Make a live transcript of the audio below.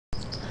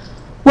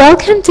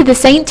Welcome to the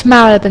St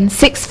Marylebone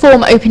Sixth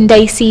Form Open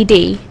Day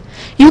CD.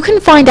 You can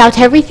find out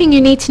everything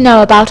you need to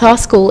know about our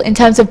school in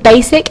terms of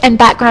basic and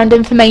background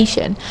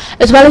information,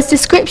 as well as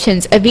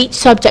descriptions of each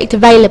subject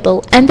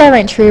available and their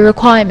entry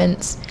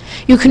requirements.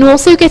 You can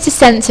also get a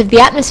sense of the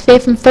atmosphere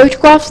from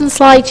photographs and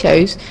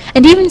slideshows,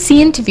 and even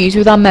see interviews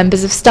with our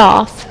members of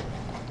staff.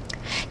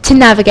 To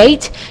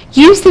navigate,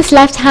 use this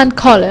left-hand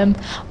column.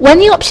 When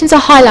the options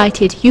are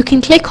highlighted, you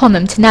can click on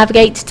them to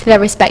navigate to their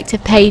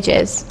respective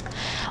pages.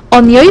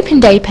 On the Open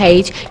Day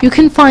page, you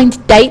can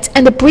find date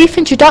and a brief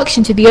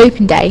introduction to the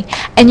Open Day,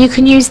 and you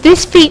can use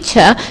this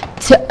feature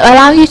to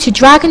allow you to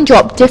drag and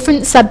drop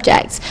different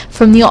subjects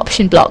from the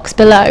option blocks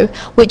below,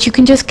 which you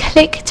can just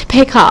click to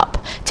pick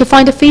up to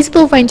find a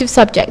feasible range of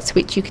subjects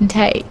which you can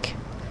take.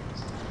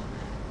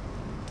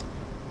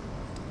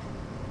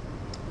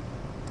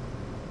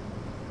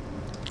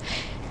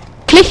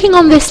 Clicking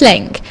on this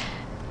link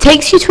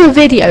takes you to a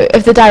video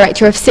of the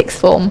Director of Sixth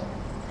Form,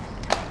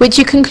 which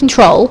you can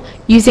control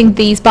using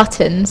these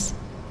buttons.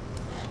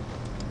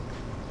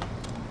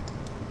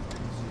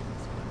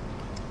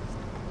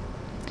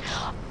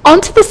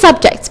 Onto the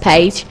Subjects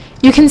page,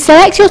 you can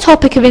select your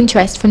topic of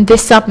interest from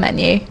this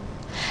submenu,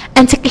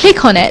 and to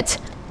click on it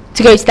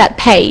to go to that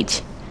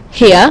page.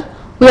 Here,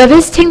 we are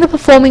visiting the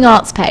Performing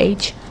Arts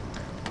page.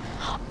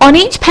 On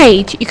each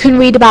page, you can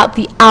read about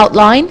the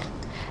outline,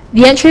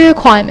 the entry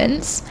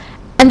requirements,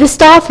 and the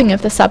staffing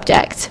of the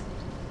subject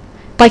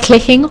by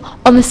clicking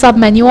on the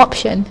submenu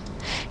option.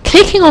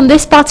 Clicking on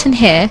this button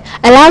here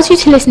allows you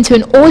to listen to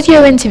an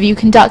audio interview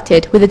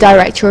conducted with a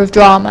director of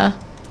drama.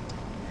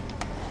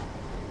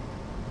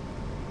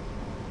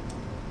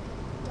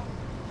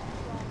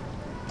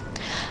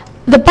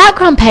 The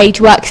background page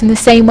works in the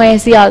same way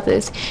as the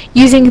others,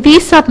 using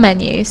these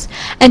submenus,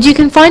 and you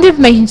can find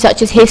information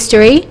such as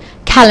history,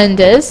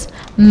 calendars,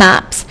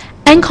 maps,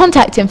 and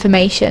contact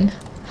information.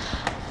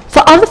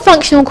 For other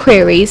functional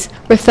queries,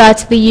 refer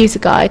to the user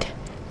guide.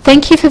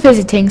 Thank you for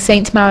visiting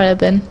St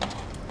Marylebone.